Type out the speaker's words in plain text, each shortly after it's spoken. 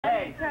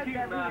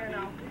cheering,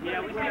 Matthew. Yeah,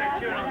 we started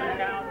cheering on the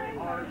couch.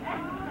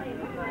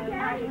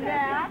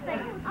 Yeah, I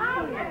think.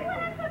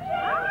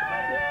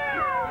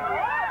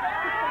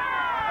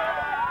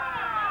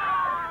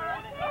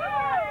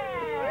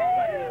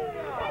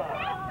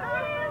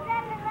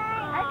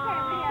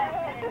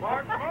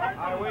 Mark,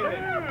 not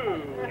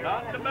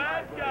the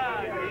bad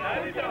guy.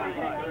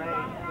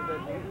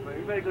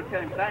 You better go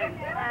tell him thanks.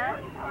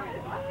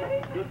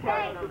 Go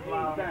tell him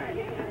thanks.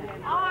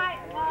 All right,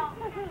 well,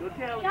 Go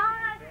tell him.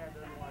 John,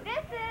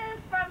 this is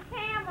from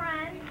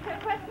Cameron to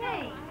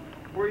Christine.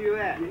 Where you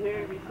at? You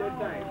hear me say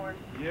thanks?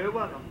 You're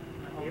welcome.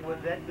 Was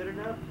that good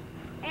enough?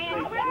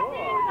 And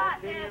Christine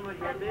got this from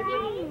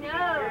Christine. No.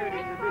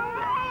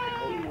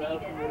 She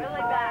needs it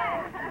really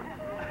bad.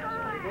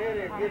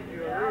 Better get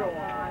you a real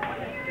one.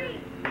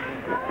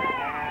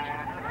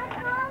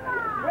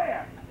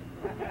 Where?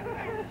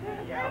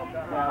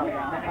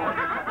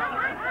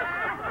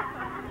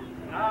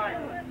 All right.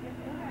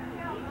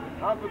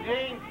 Uncle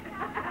Gene,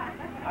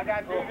 I got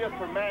to do this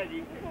for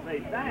Maggie. Say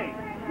thanks.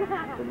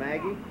 For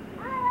Maggie?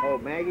 Oh,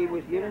 Maggie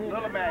was giving it?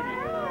 Little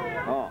Maggie.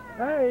 Oh.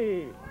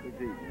 Hey!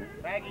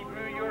 Maggie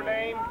drew your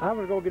name. I'm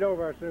gonna go get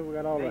over there soon. We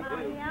got all that.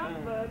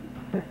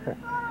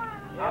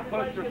 I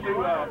pushed her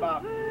through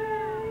about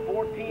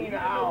 14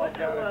 aisles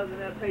down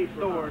at the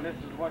store, and this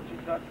is what she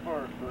touched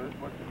first, so this is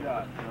what she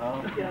got.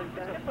 Hope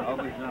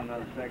he's not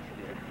another sex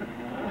kid.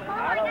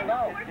 I don't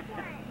know.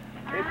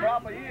 It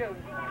probably is.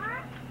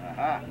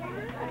 Aha.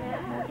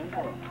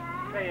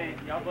 Hey,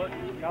 y'all bought the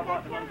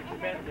most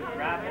expensive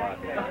drive-by.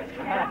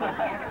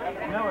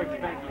 No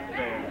expenses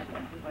there.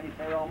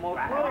 They're almost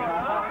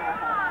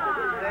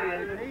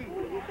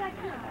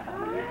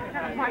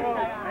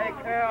Hey,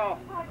 Carol.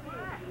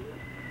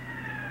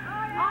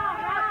 All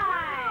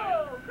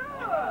right.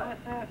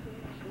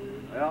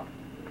 Well,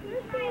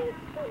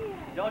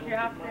 Don't you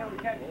have to be able to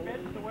catch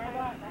fish to wear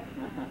that?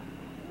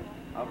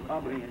 I'll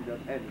probably end up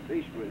having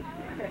fish with us.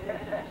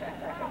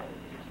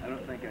 I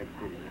don't think I could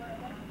fit it.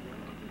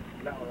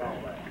 That was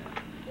all that.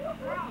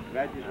 But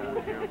I just want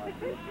to hear like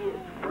this.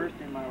 First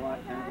in my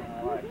lifetime in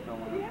my life,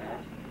 someone was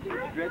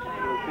stretched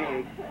so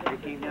big,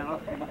 it came down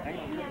off my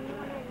hand.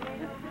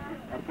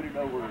 I put it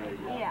over already.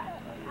 Yeah.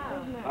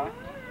 Huh?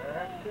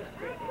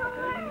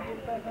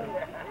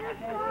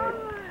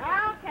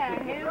 Okay,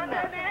 who's the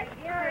next?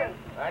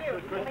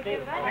 Actually,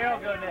 Christine, Carol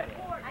go next.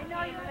 I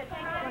know you would take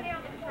that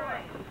down the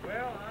train.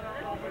 Well, I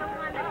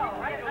don't know.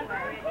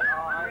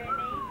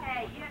 Brittany,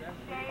 hey, you have to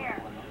share.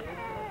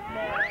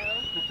 No.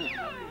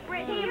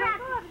 Brittany, you have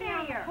to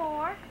share.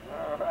 All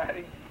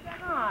righty.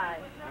 God.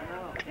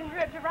 Just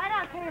ripped it right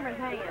out of Cameron's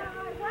hand.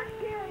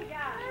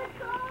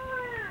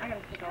 I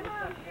gotta stick all this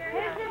stuff.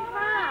 Who's this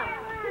from?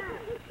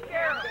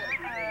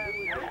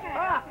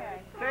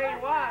 Tell you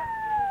what,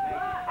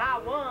 I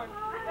won.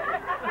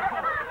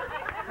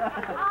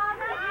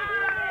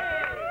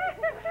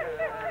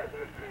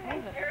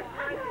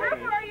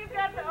 You've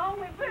got the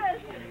only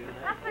fish.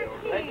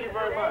 Thank you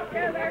very much.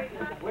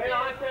 Well,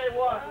 I tell you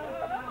what,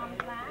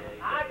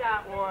 I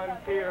got one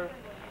here.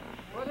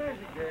 What is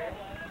it, Gary?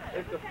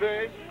 It's a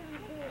fish.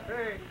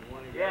 Fish.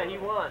 Yeah, he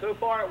won. So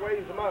far, it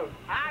weighs the most.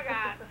 I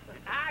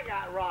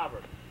got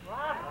Robert.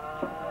 Robert?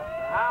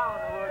 How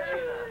in the world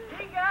did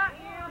He got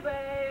you,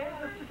 babe.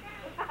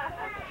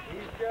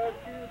 He's got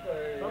you,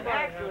 babe.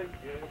 Actually,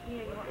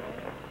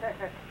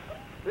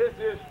 this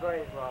is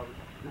strange, Robert.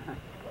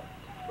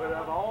 But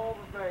of all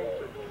the things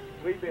that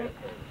we've been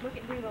through, Look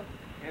at Doodle.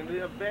 and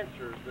the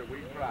adventures that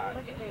we've tried,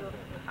 Look at Doodle.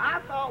 I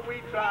thought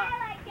we'd try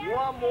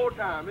one more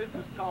time. This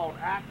is called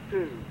Act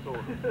 2, sort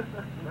of.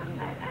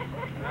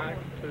 Act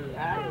 2.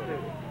 Act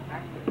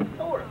 2.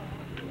 Sort of.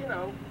 You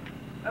know,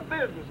 a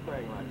business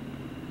thing like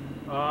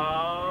that.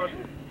 Oh.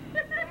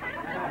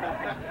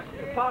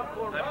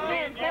 Popcorn.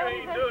 Man, You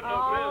ain't doing no oh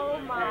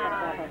business. my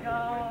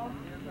God.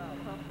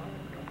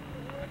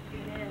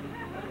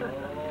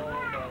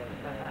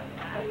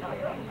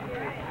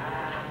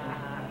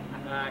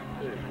 Act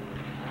 2.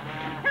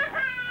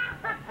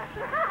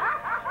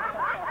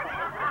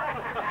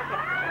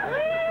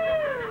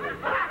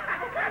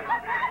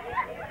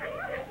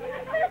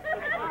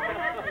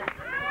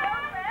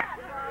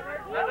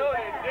 I know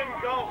it didn't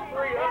cost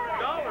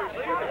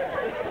 $300 either.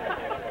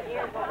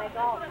 You're going to make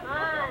all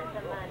kinds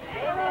of money.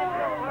 They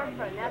never work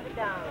for another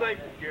dollar. Thank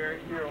you,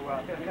 Gary. You're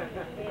welcome.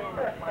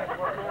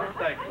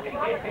 Thank you.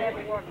 It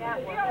never work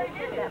out well.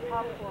 That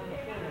popcorn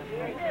machine is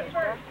very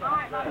constructive.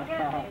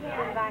 It's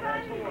been back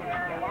and forth for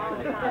a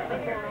long time.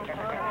 Been going on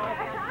for a long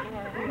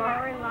time.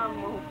 Murray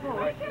Lumble.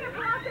 Okay.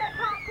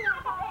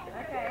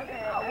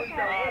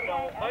 I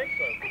don't think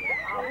so.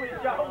 I wish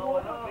y'all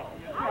would.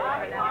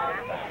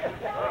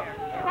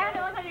 How do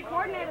I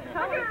coordinate the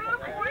colors?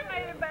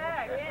 Coordinated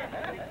bag,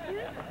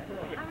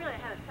 yeah. I really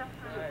had a tough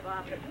time with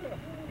Bob.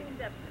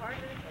 Except part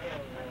of it, I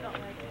felt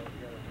like I was going to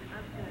do a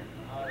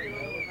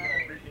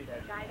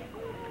little guidance.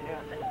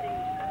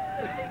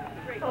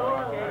 Oh,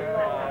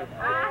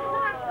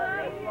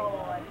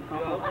 Lord. You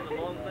open the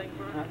long thing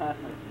first?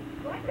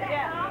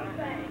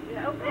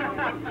 Yeah.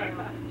 Open it.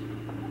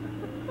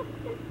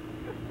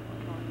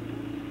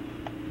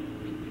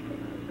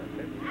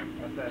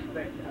 That's that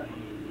thing.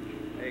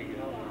 There you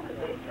go.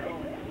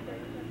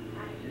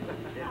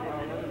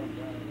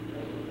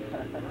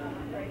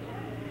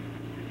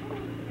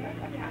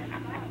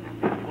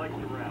 Likes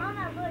to rap.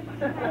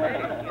 Hey,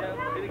 you know,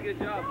 did a good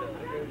job though.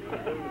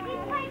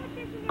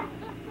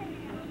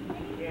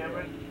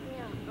 Cameron?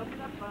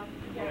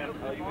 Yeah.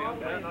 Oh, you mean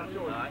okay? I'm not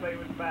sure. Play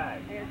with the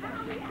bag.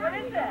 What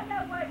is it?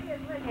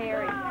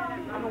 Harry.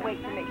 I'm gonna wait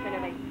to make sure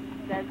nobody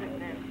says it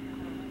now.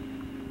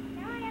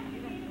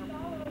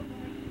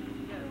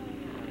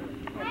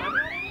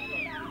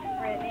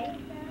 Brittany,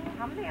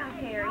 come down,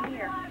 Harry.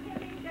 Here.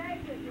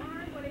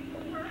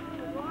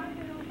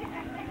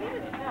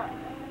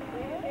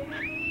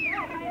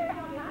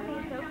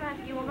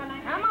 You were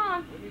gonna come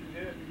on. We need to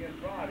do this against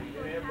Friday.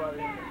 Get everybody.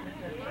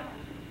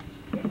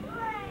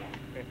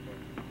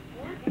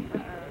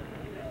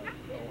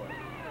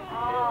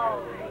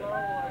 Oh,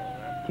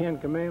 Lord. 10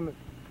 Commandments.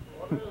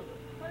 What is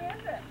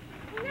it?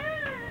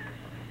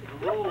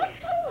 The rules.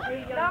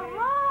 The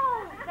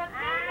rules! The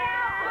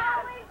female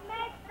always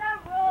makes the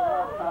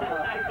rules!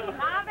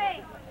 Bobby!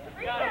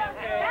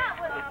 That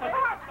was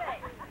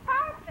perfect!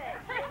 Perfect!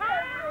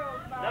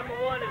 Number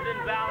 1 is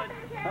invalid.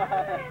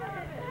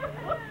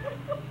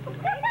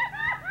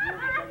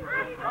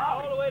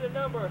 All the way to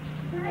number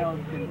 12.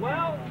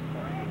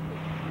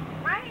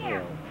 Right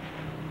here.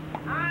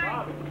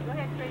 Alright. Go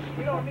ahead, Tracy.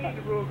 We don't need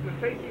the rules because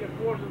Tracy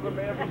enforces them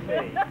every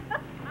day.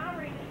 I'll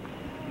read it.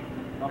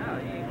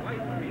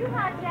 You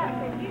watch out,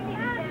 because you need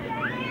to set it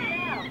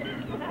down.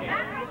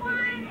 Number 1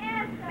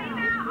 is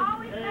female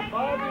always makes the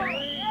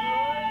rules.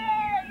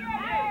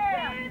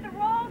 The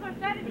rules are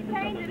set to be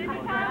changed at any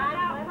time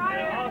without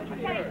prior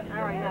notification. I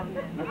already have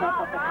them.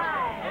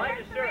 Alright.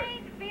 Number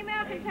 3, the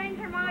female can change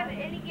her mind at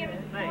any given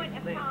point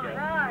of time.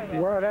 Right.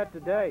 Word at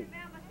today. The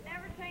female must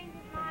never change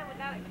his mind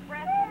without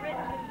express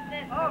written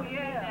consent. Oh,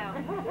 yeah.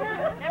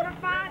 Number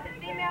 5, the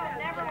female is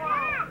never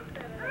wrong.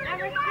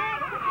 Number 6,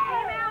 if the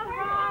female is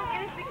wrong,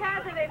 it is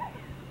because of a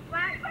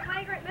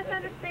flagrant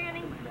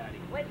misunderstanding,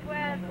 which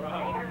was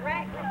a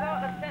direct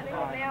result of something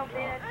the male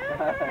did.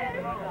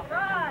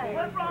 Right.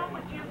 What's wrong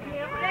with you,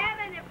 Kim?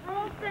 7, if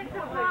Rule 6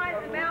 applies,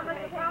 the male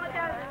must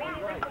apologize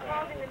immediately for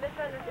causing the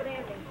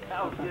misunderstanding.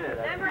 That was good.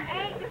 Number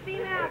 8, the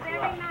female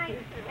has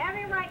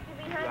every right to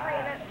be hungry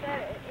and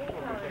upset at any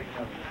time.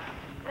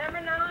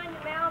 Number 9,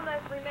 the male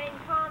must remain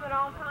calm at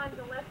all times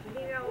unless the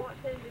female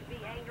wants him to be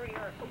angry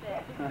or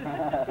upset.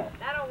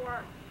 That'll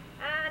work.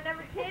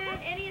 Number 10,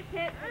 any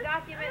attempt to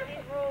document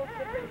these rules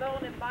could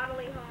result in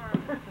bodily harm.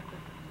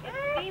 If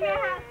the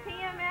female has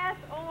PMS,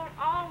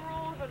 all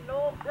rules are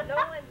null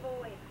and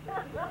void.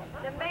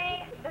 The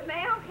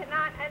male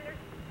cannot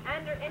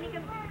under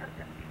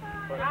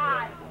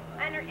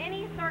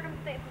any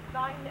circumstances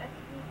bind us.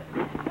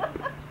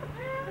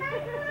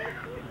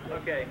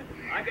 Okay,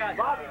 I got.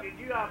 Bobby, did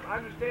you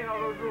understand all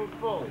those rules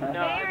fully?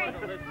 No. Harry, I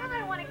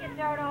don't want to get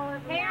dirt all over.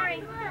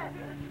 Harry.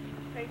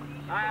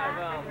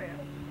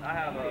 I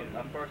have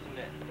a person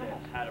that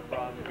had a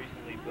problem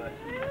recently, but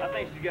I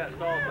think she got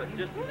solved. But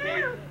just in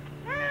case,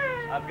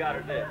 I've got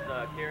her this.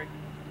 Carrie.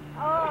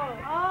 Oh,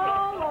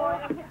 Lord.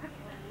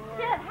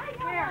 Shit, how you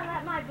gonna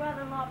let my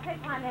brother-in-law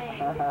pick my name?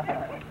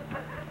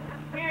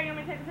 Harry, you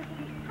want me to take a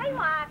picture? How you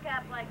walk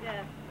up like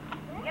this?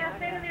 You gotta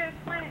stand in there and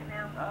explain it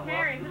now.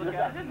 Harry, is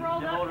this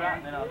rolled up,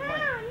 Harry? No.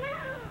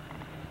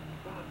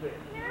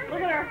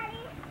 Look at her.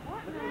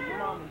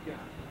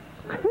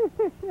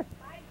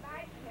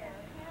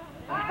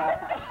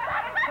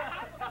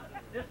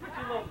 Just put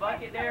your little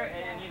bucket there,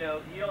 and you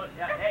don't.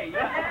 Hey, you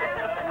got.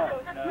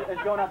 No.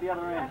 It's going out the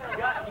other end. You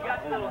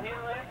got the little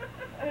handle there.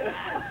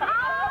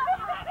 Oh,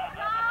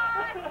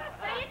 God.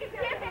 So you can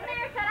dip in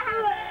there instead of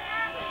having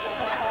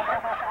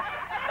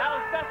That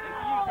was special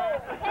for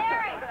you,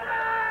 Carrie.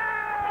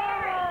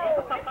 Harry.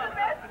 It's the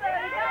best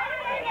thing.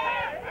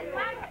 It's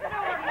my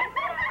story.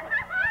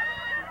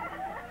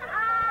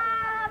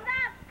 Oh,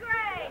 that's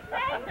great.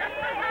 Thank you.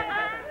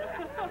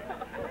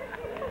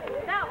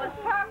 That was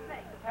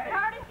perfect.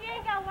 Curtis, you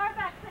ain't gonna worry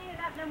about cleaning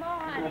up no more,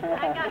 honey.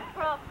 I got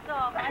crossed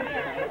off. I did.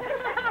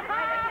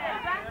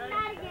 Right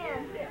tonight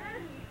again.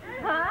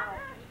 Huh?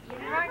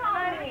 Right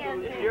tonight again.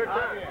 It's your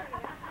turn.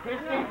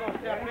 Christine's gonna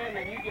step in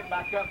and you get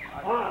back up.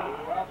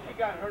 Well, she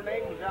got her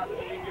name was out there.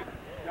 You get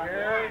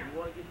Garrett.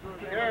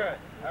 Garrett.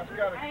 That's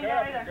got a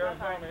cap that goes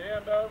on the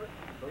end of it.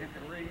 You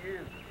can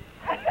reuse it.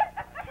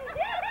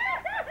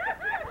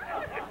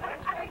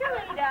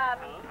 Good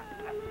Dobby.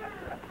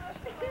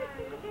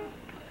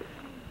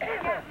 I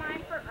got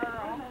mine for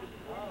Earl.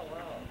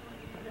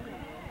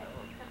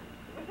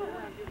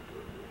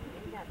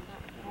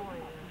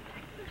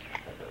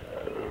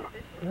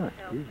 Oh,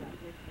 excuse me.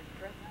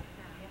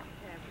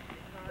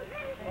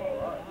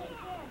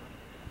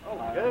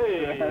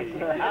 Okay.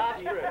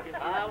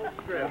 I'll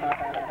strip.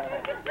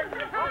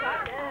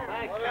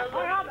 Thanks. All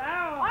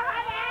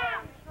right now.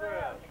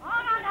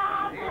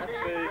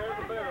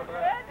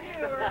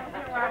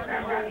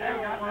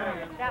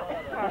 That was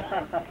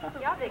perfect.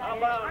 Y'all did good. All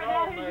right,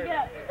 now who'd you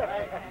get?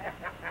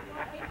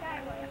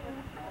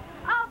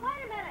 Oh,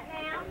 wait a minute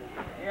now.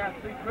 Yeah,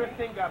 see,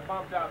 Christine got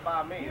bumped out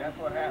by me. That's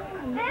what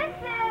happened. This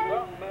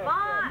is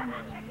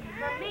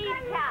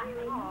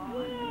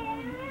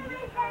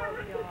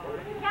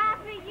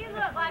Kathy, you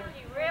look like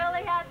you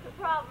really had some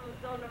problems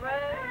on the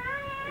road.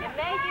 It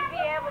made you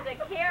be able to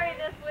carry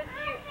this with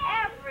you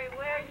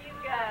everywhere you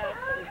go.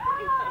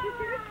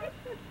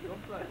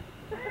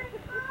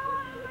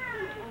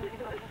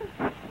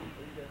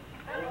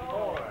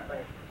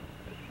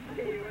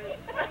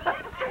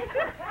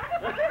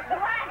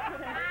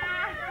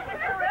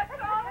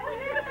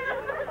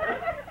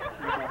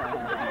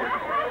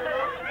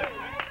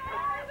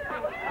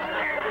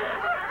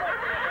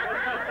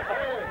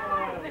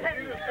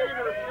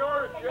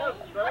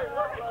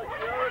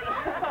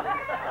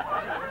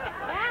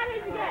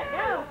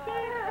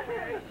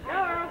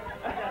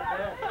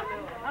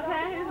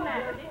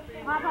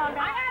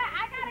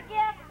 I gotta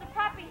give the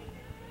puppy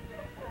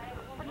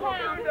for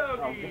town.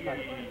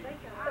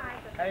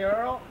 Hey,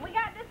 Earl. We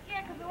got this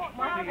gift because we want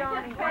Mom to Here's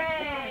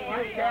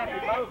Kathy,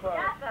 both of us.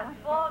 That's a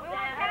full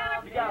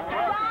down. You got one.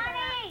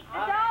 Donnie, the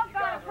dog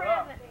got a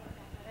present.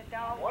 The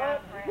dog got a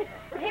present.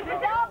 He the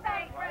dog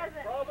got a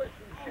present. Probably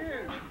some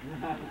shoes.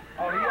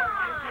 Oh, he got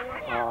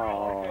shoes?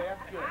 Oh, Okay,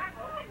 that's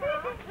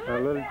good. a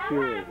little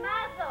chewy.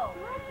 Muzzle.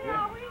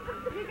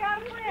 You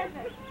got a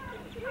present.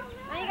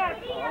 Now you got a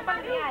peek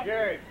behind the eye.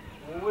 Gary,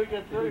 when we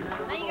get through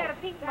here, Now you got a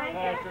peek behind the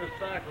eye. Pass this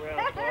sack around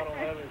so I don't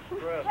have any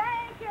stress.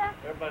 Thank you.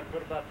 Everybody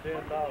put about $10 in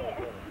it.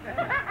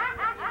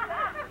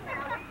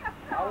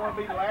 I want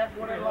to be the last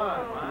one in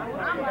line. I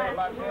have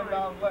about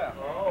 $10 left.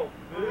 Oh,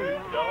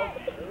 good dog.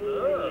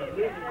 Look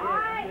at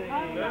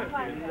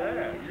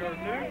that. Your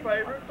new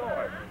favorite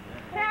toy.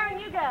 Karen,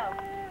 you go.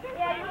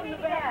 Yeah, you go.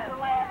 The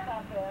last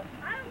of this.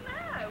 I don't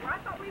know. I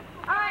thought we.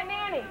 All right,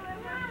 Nanny.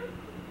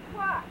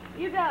 What?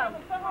 You go.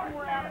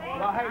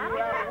 Well, hey, we're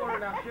out of order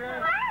now,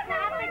 Sharon.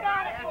 Kathy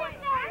got it for you.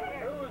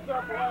 Who was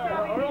up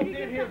last? Earl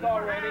did his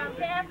already.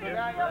 Kathy,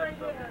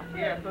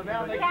 Yeah, so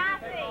now they can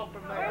Kathy, take off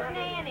from there. where's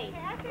Nanny?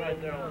 Right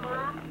there on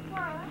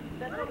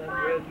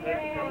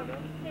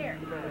Here.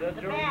 That's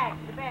The yours?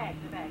 bag.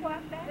 Come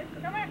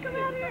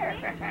out here.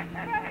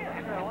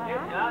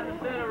 Out in the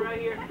center right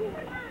here.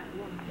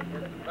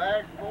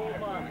 Bag full of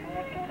money.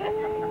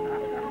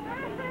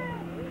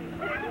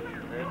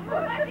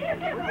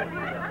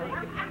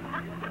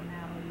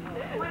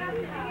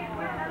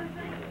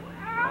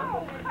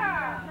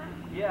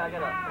 Yeah, I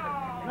got a...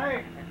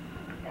 Thanks.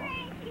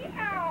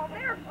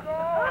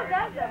 Oh,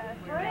 that's a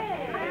pretty.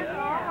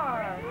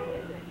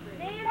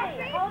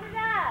 Nanny, hold it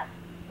up.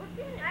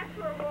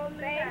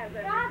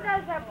 God,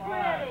 those are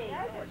pretty.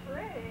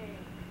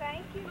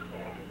 Thank you.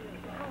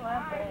 I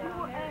love that.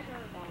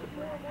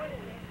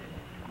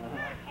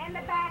 And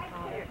the bag.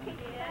 Keep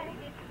the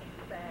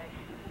bag.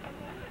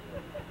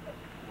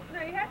 No,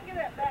 you have to give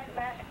that bag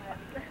back.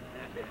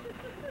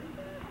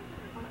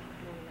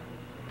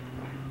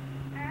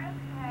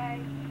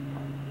 Okay.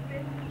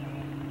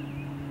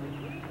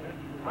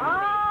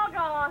 All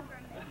gone.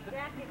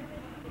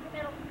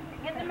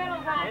 In the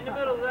middle, Zach. In the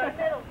middle, Zach.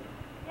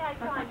 Yeah,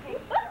 come on, take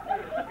it.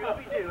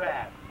 Scooby-Doo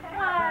hat.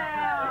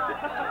 Wow.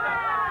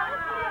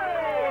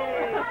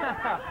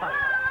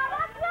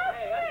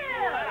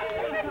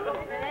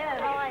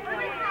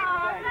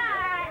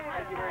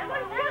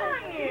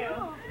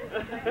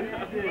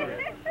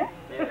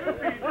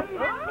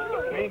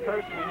 Me and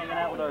Kirsten are hanging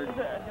out with our...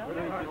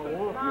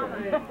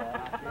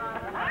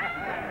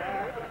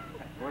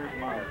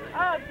 Where's mine?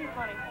 Oh, too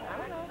funny. I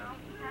don't know.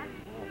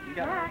 You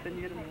got didn't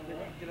you get it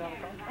out of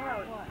the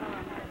car?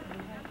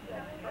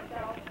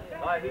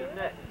 All right, who's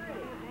next?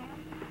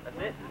 That's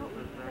it?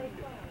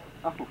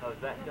 Oh. Oh, is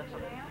that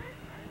something?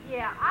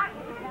 Yeah,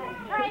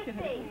 Tracy. Is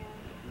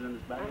in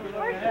this bag?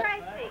 Where's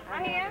Tracy?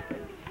 Right here.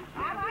 I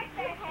like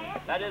that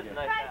hat. That is a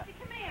nice hat. Tracy,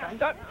 come here.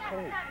 Somebody.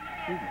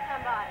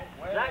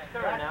 Zach's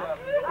turn now.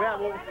 Yeah,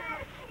 well,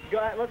 go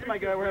ahead, let somebody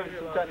go. We're having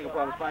some technical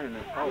problems finding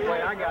this. Oh,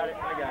 wait, I got it.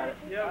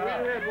 Yeah, we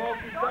had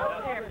walking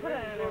stuff. Here, put it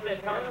in. Sit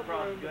across.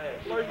 Go ahead.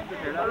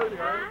 Here, now, this will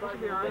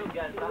be all right. You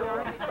got it.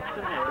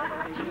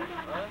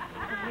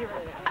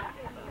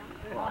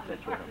 All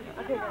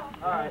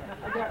right, I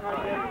got my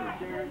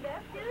Jerry.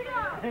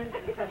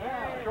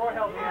 Troy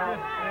helped me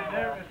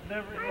out. It's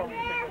never supposed to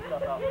pick this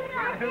stuff up.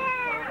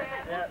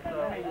 Yeah, so,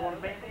 you want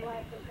to make it?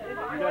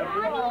 You got a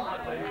blue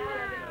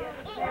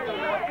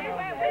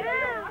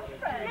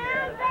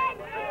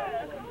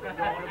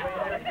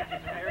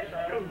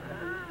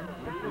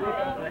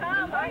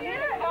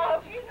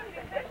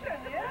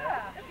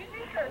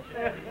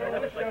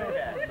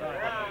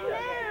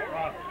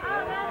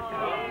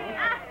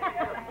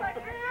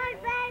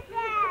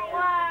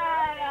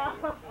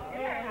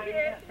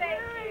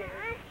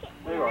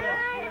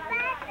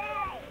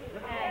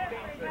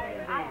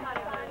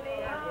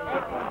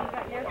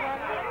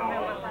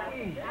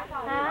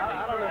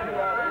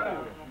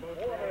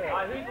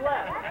Who's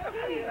left?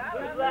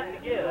 Who's left to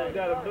give? You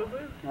got a boo-boo?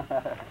 Is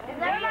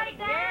everybody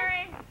done?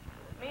 Gary.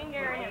 Me and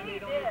Gary.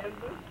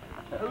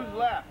 Who's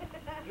left?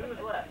 Who's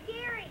left?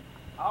 Gary.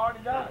 I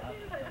already done it.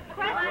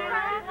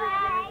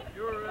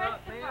 You're up,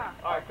 man.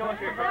 All right, come up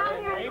here.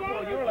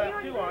 April, you're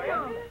left too, aren't you?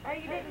 Oh,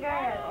 you didn't go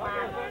ahead.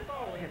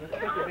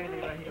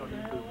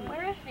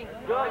 Where is she?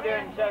 Go out there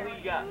and tell who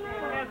you got. No,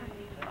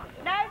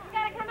 she's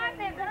got to come up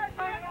there.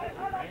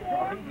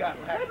 He got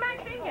back. Who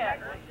makes it yet?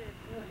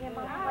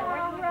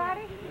 All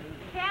righty.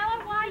 Tell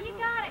her why you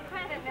got it,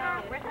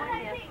 Christopher. Which one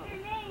is it? Your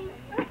name.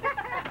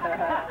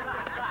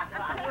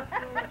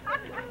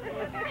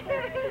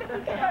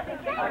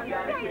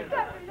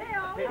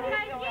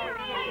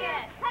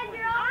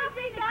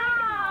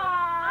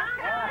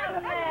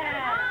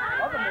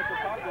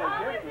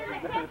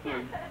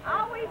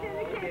 Always in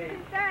the kitchen,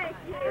 thank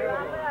you. I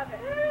love it.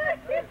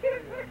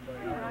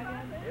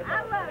 I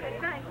love it,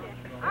 thank you.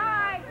 All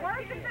right,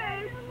 where's the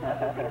food?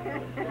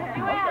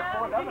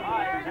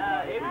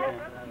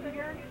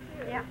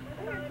 Yeah.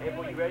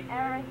 April, you ready?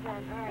 Everything's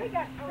done. All right. He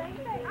got the same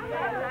thing. I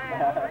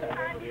love it.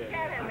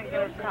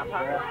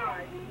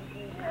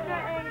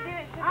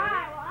 All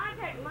right, well, I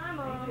take my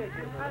mom.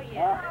 Oh,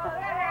 yeah. Oh,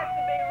 that has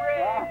to be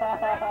real.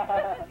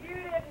 You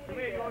didn't do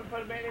it. You want to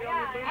put a Band-Aid on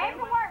your feet?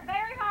 April worked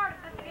very hard at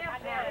this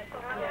gift now.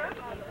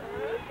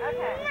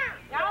 Okay.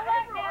 Y'all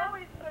look now.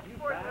 Always put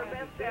forth her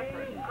best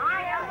effort. All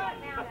right, y'all look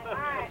now. All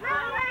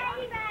right.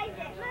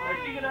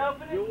 Is she going to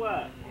open it? You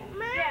what?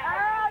 Yeah,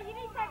 Earl, you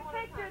need to take a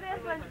picture of this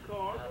one.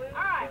 All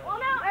right. Well,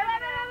 no. Wait.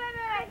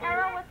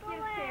 Earl, let's get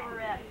his camera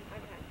ready.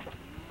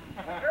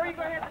 Or you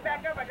going to have to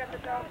back up? I got the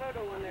dog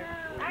photo one there.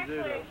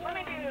 Actually, let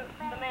me do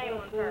the main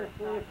one first.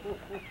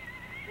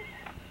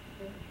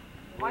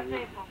 Watch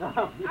me.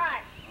 All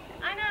right.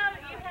 I know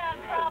that you've had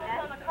problems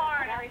on the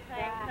car and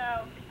everything,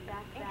 so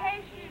in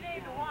case you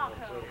need to walk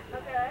home.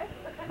 Okay.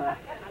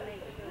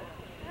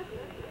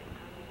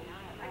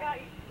 I got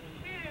your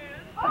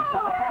shoes.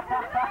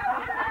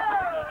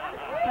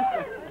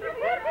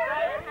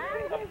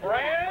 A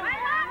brand I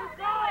love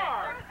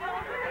car.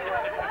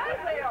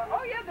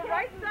 Oh, yeah, the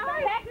right side.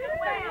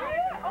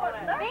 Oh,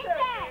 it's not Beat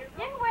that.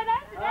 You can wear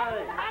those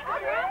today. That's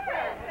your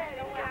girlfriend.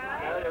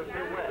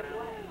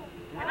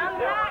 And on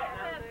the back it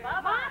says,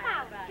 Mama,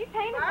 she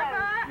painted those.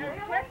 Bye-bye.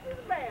 Texas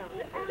bound.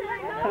 She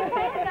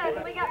painted those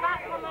when we got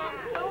back from the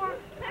store.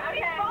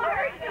 Okay.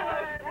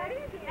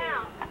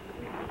 Now,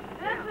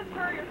 this is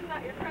for your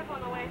trip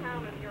on the way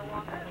home if you're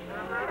walking.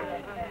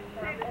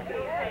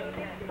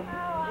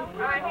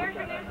 All right, here's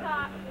your new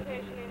socks in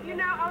case you need. You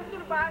know, I was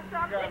going to buy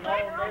socks and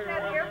later on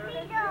had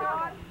everything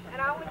on,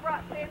 and I only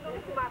brought sandals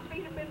because my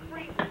feet have been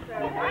freezing. So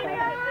I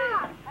got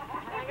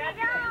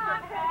you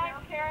some tags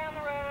to carry on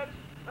the road.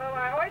 Oh,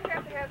 I always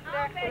have to have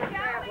snacks when I'm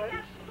traveling.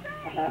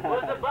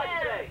 What's the button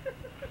say?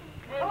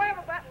 Oh, I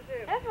have a button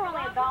too. Those were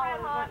only $1.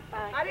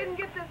 I didn't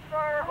get this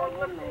far on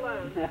lips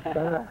alone. I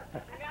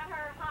got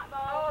her hot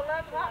balls. Oh, I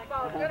love hot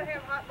balls. Gotta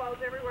have hot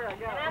balls everywhere I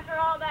go. And after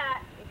all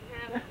that, you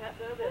can have cut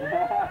those in.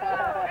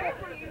 Oh,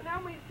 April, you know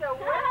me so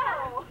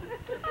well.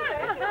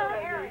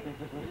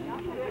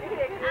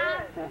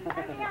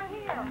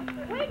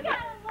 We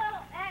got a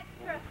little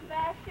extra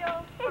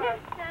special for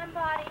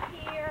somebody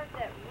here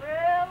that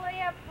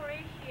really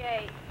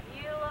appreciates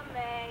Eula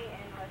May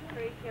and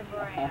Lucretia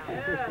Brown.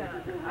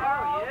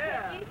 Oh,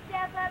 yeah. Could you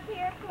step up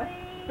here,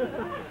 please?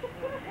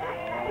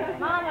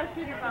 Mama,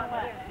 shoot your phone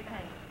up.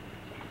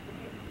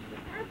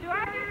 Do I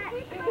get a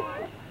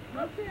picture?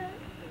 Okay.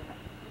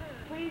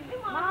 Please,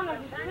 Mama,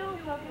 just do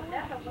something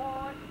with the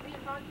Lord.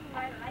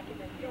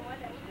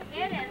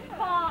 It is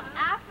called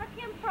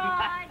African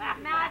Pride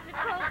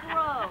Magical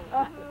Grow.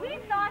 We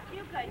thought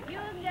you could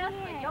use this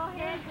for your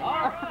head and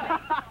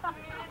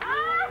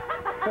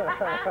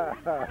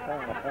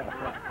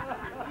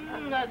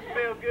That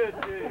feel good,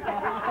 too.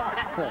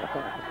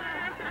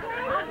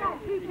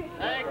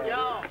 Thank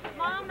y'all.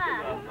 Mama,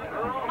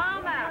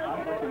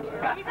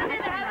 you can do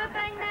the other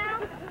thing now?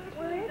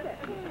 What is it?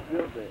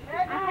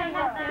 I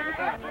got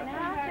that, you know?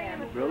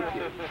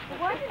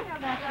 What is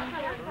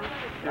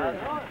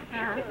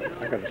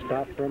I gotta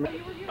stop for a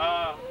minute.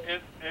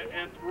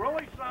 It's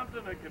really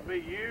something that can be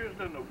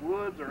used in the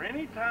woods or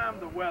any time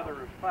the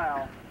weather is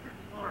foul.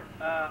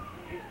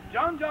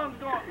 John's going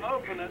to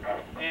open it,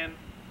 and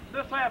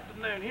this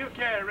afternoon he'll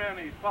carry it around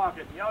in his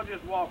pocket, and y'all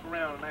just walk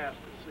around and ask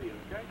to see it,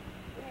 okay?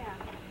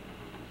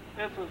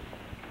 Yeah. This is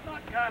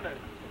not kind of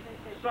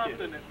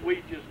something that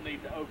we just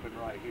need to open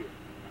right here.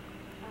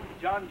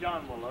 John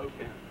will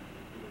open it.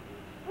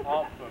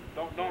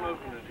 Don't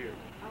open it here.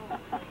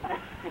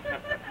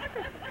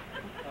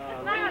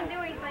 It's not going to do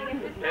anything.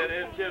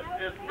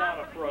 It's not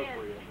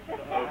appropriate to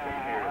open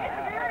here.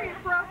 It's very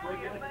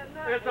appropriate, but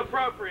not. It's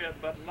appropriate,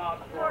 but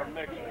not for a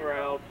mixed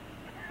crowd.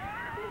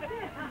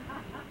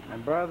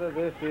 And brother,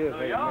 this is So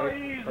a y'all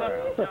mixed ease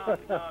crowd. up,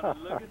 John.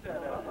 Look at that.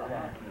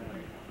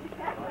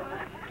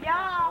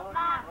 Y'all,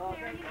 not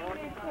here. You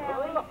need to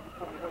Kelly.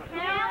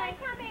 Kelly,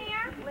 come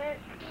here.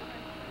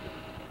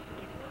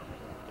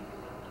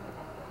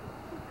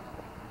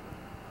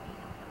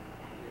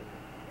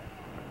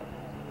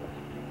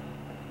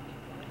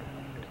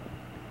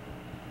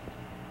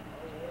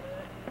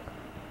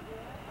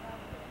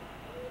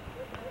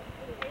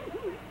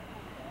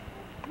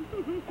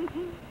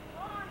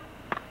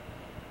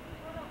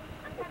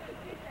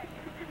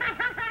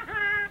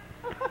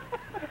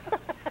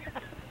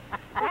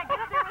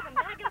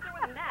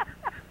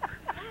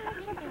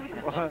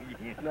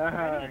 Nah,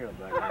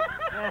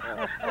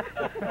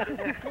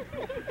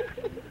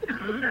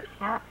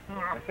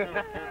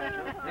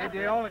 Did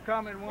they only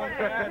come in one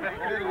time? They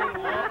get a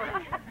little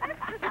larger?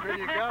 Did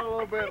you got a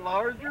little bit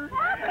larger?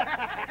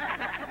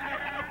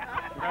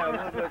 No, a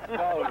little bit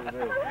smaller than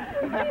this.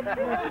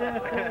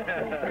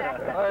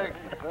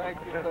 Thank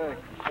you.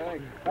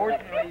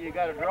 Fortunately, you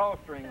got a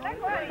drawstring on it.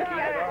 So you keep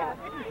it on.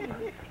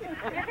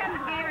 Here comes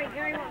Gary.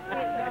 Gary wants to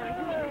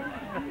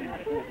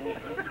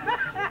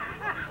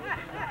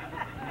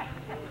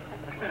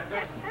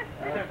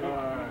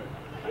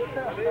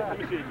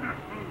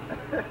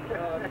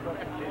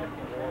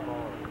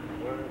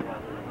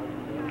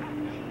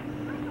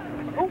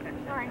Oh,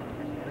 sorry.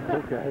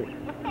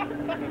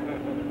 Okay.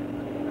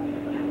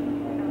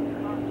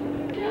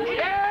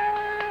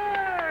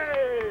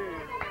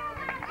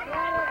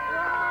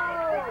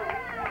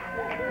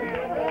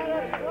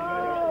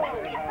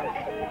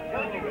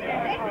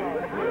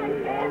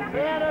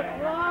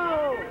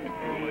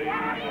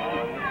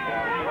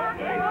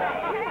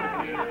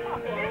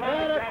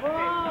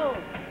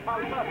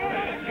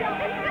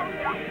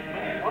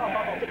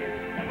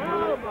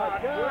 Oh my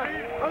God!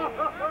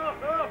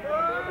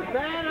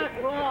 Santa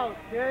Claus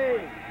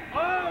came!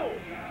 Oh!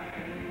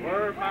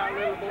 Where's my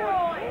little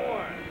boy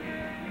born?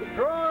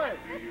 Troy!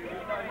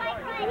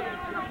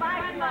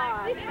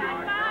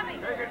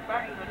 Take it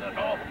back to the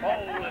North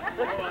Pole and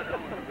throw it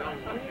on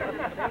the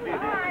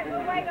Alright,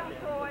 we'll wait on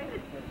Troy.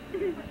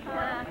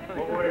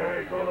 Boy, I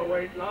ain't gonna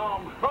wait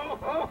long. Ho,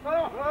 ho, ho, ho!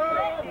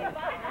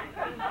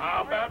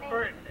 How about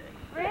Brittany?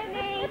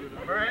 Brittany!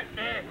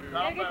 Brittany!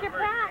 Go get your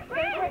prize.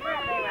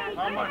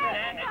 How much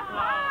Santa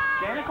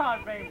Claus? Santa Claus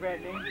bring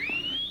Brittany.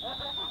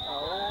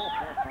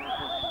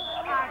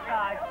 I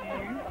got you.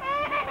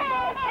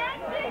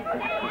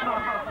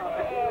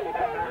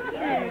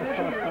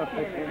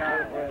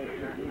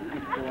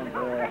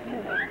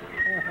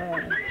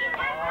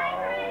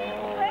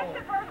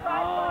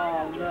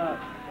 Oh, look.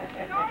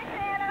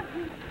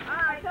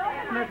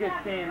 Look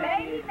at Santa.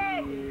 Baby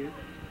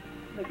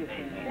Look at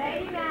Santa.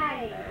 Baby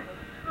Maggie.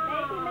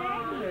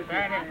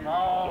 Santa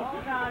Claus.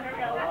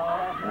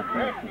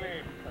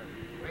 Brittany,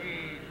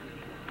 please.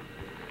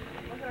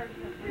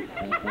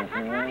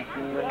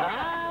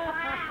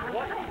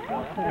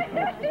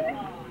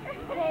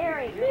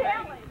 Terry.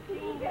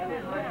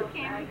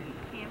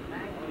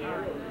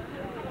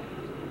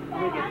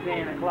 Look at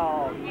Santa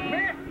Claus.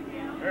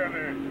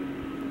 Cameron,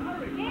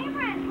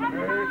 come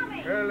to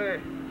mommy. Shirley,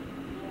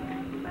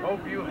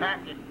 hope you hack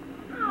it.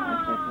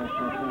 Aw,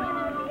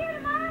 come here to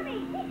mommy.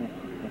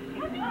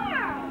 Come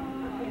here.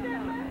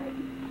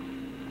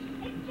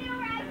 It's still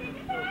right in the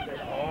package.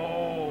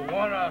 Oh,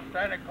 one of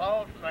Santa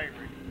Claus'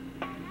 favorites.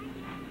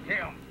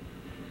 Tim.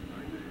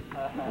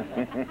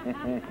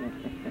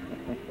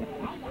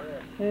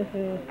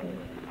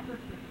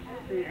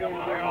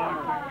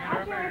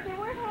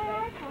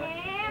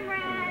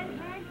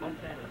 Cameron.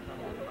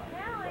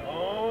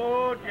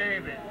 Oh,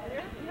 David.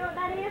 You know what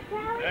that is,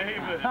 Sally?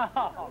 David.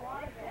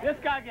 This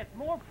guy gets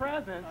more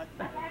presents.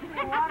 Take a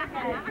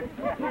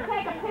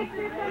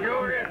picture.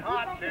 Sure is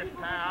hot this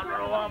time. I don't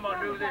know why I'm going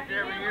to do this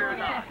every year or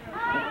not.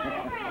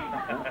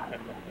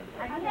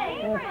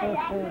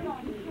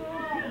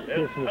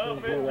 It's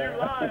tough in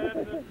July,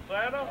 isn't it,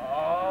 Santa? Oh,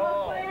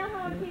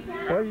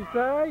 What do you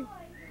say?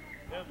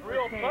 it's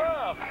real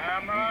tough,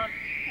 Cameron.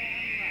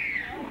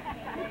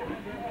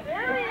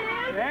 There he is.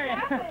 There you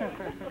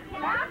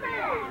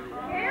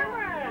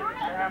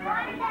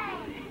Cameron.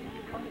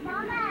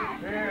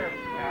 Here.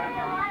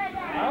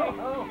 Oh.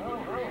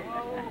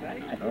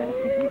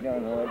 You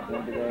don't know what's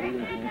going to go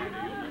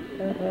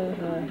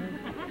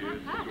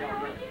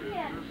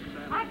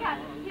I got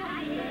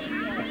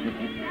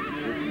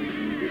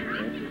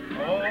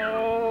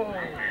Oh,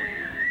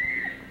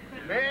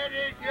 let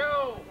it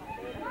go.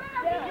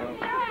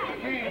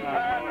 She's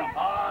kind of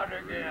hard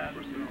again.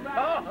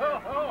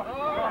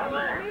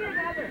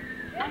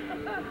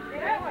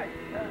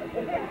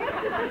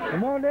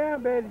 Come on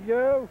down, Betty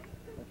Joe.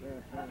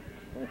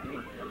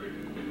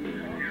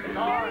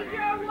 Sorry.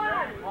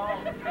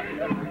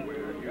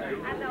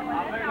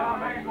 I'll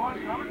make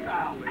one coming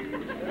down.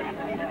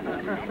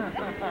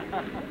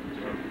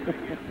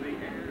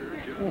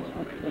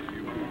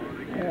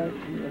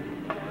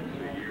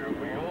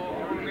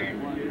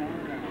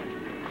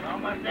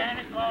 I'm a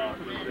Santa Claus,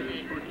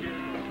 baby.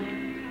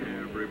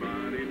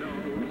 Everybody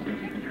knows.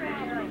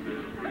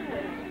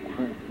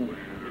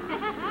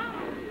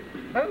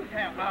 Who's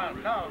that?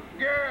 No,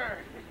 Gearhart.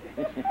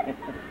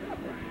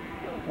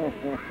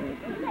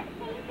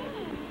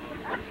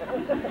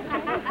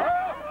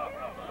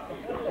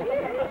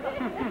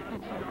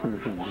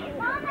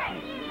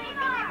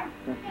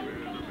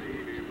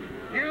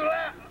 You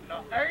left.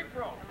 No,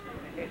 April.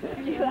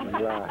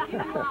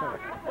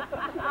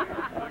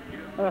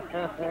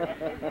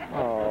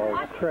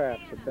 Oh, crap,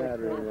 the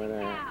battery went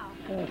out.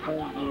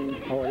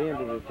 Oh, it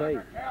ended the tape.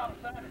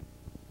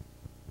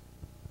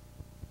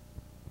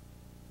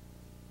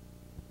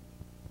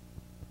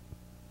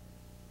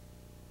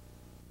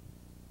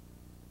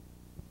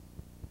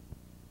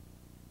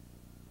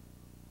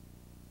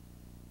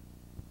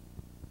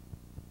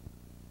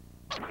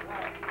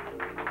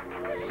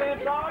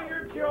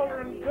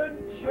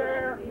 couldn't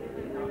share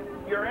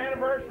your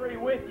anniversary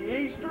with you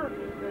Easter,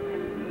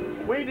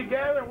 we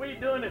together, we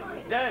doing it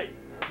today.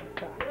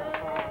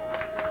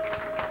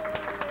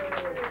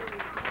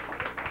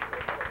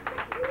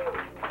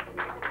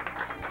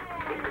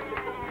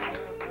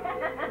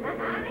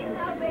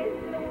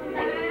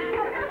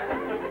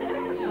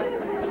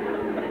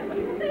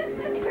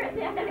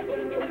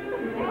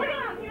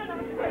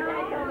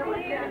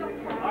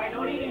 Alright,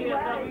 don't eat any of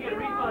that stuff, we get a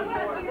refund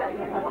for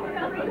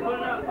it. Put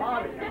it up,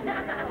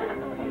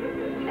 Bobby.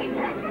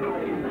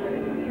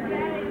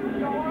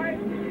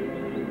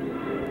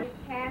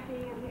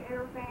 Kathy and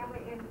her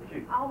family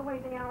and all the way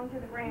down to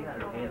the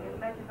grandchildren as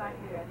much as I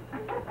could.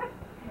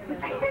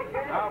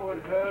 I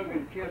would hug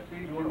and kiss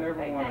each and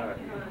every one of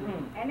you.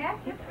 And that's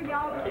just for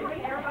y'all to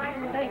see everybody.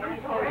 Thank you.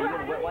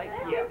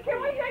 Can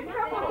we take a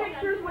couple of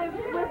pictures with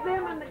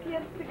them and the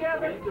kids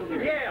together?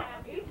 Yeah.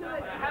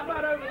 How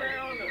about over there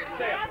on the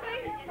steps?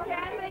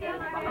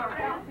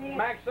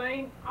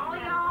 Maxine,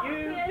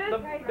 you,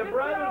 the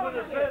brothers and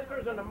the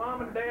sisters and the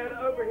mom and dad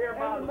over here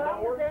by the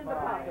door.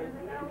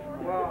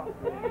 Well,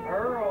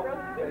 Earl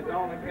is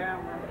on the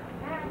camera.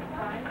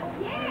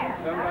 Yeah.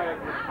 Somebody.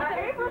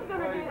 April's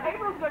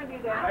gonna do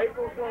that.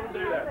 April's gonna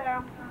do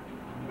that.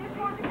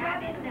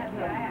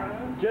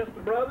 Just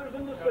the brothers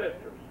and the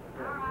sisters.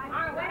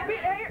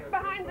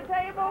 Behind the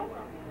table.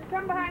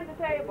 Come behind the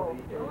table.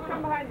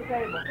 Come behind the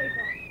table.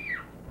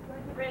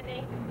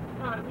 Brittany,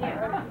 come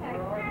here.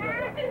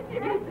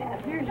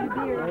 Here's your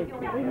beer.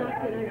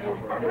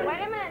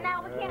 Wait a minute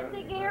now, we can't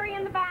see Gary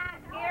in the back.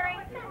 Gary.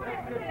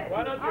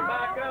 Why don't you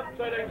back up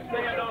so they can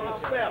stand on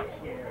the steps?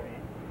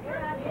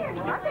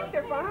 I think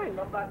they're fine.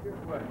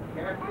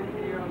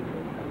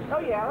 Oh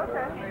yeah,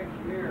 okay.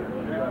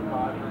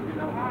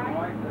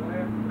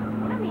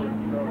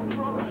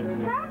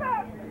 How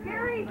about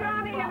Gary,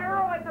 Johnny, and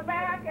Earl in the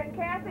back, and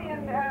Kathy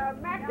and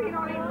Maxine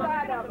on each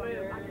side of them?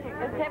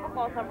 The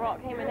tablecloths I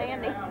brought came in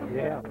handy.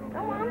 Yeah.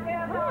 No.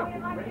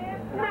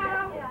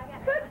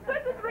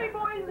 Put the three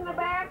boys in the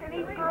back and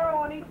each girl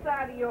on each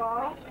side of you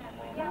all.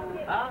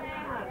 Huh?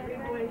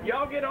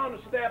 Y'all get on the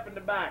step in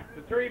the back.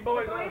 The three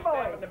boys on the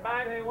step in the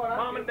back.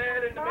 Mom and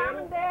dad in the Mom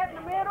middle. and Dad in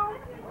the middle.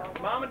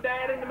 Mom and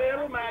dad in the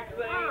middle.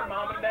 Maxine.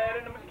 Mom and dad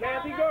in the middle.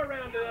 Kathy, go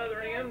around to the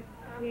other end.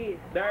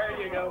 There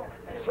you go.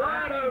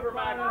 Slide over,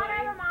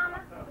 Maxine. Mama.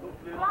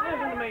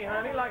 Listen to me,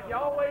 honey, like you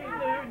always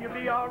do, and you'll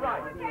be all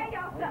right.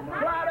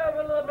 Slide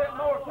over a little bit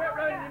more. Quit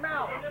running your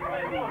mouth.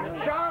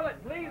 Charlotte,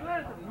 please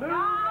listen. Move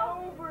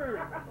over.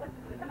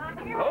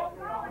 Oh.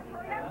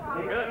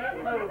 Good.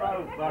 Move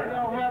over. We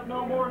don't have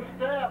no more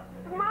steps.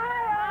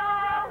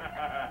 Smile.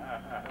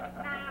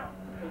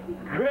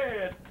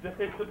 Great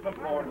day to the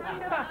morning.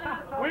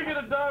 We could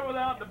have done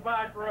without the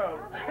back row.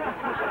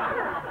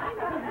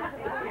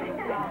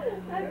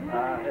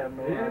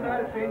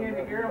 Anybody seen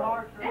any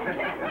Gearhart?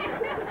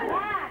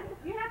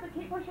 You have to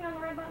keep pushing on the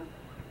red button.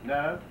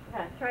 No.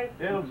 Trace.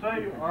 It'll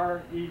say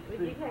REC.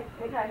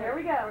 Okay, here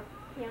we go.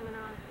 Kim and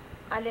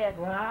I did.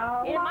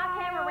 Wow. Yeah, my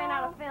camera ran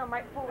out of film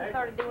right before we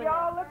started doing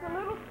Y'all this. look a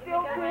little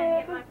still I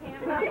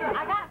good.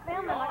 got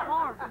film in my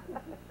car.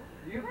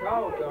 You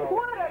called though.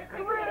 What a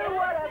crew,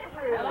 what a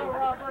crew. Hello,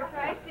 Robert.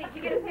 Tracy, did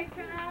you get a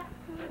picture of that?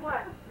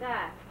 What?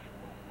 That.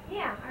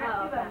 Yeah,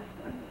 Oh, okay.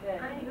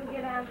 I need to go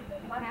get how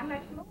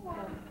much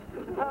more?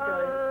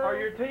 Are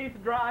your teeth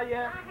dry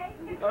yet?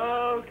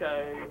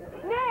 Okay.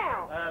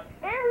 Now,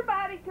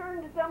 everybody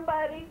turn to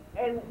somebody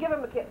and give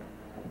them a kiss.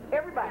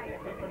 Everybody.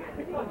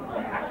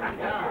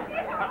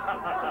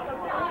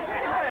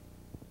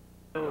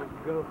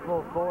 Go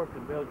full force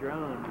and build your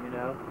own, you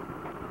know.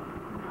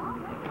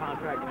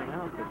 Contracting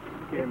houses.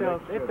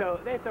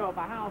 They throw up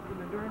a house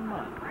during the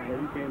month. Yeah,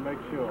 you can't make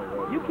sure.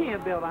 Right? You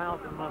can't build a house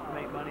in a month and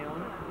make money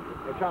on it.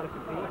 They're trying to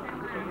compete.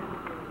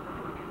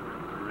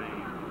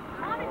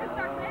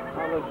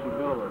 Unless you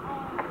build a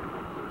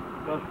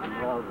custom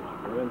houses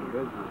for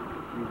individuals,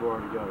 you've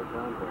already got a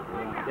contract.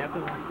 Yeah,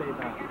 definitely want to stay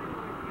back.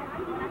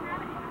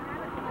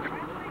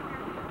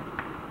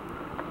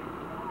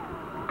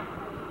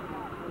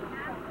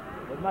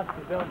 They must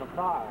be building a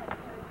fire.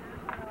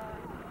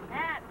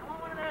 Matt, I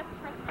want one of those for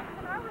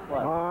Christmas.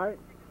 What? All right.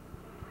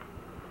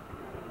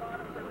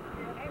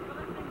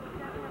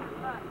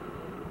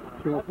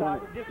 She wants one.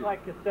 Just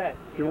like cassettes.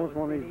 She wants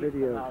one of these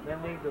videos.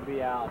 Then these will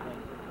be out.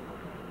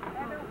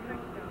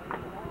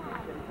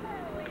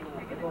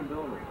 They're going to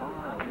build a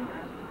fire.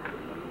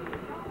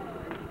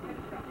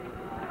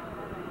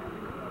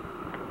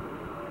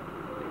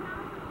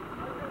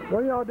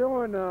 What y'all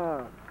doing,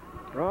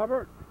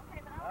 Robert?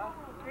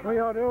 What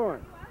y'all doing?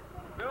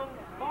 Building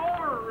a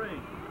fire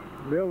ring.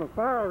 Building a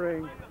fire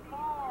ring.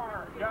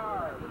 Fire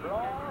yard, bro.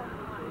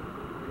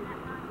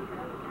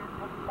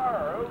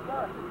 Fire,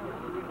 over.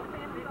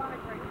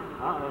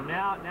 Uh-oh,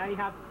 now you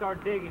have to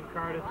start digging,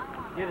 Curtis.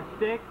 Get a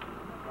stick,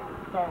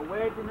 start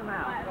wedging them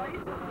out.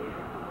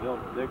 You'll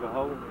dig a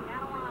hole?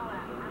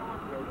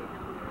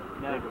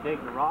 Now they're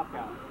digging the rock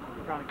out.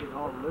 They're trying to get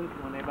all the loose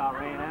when they about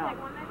ran out.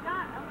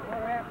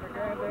 What happened to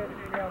Granddaddy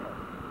Shelter?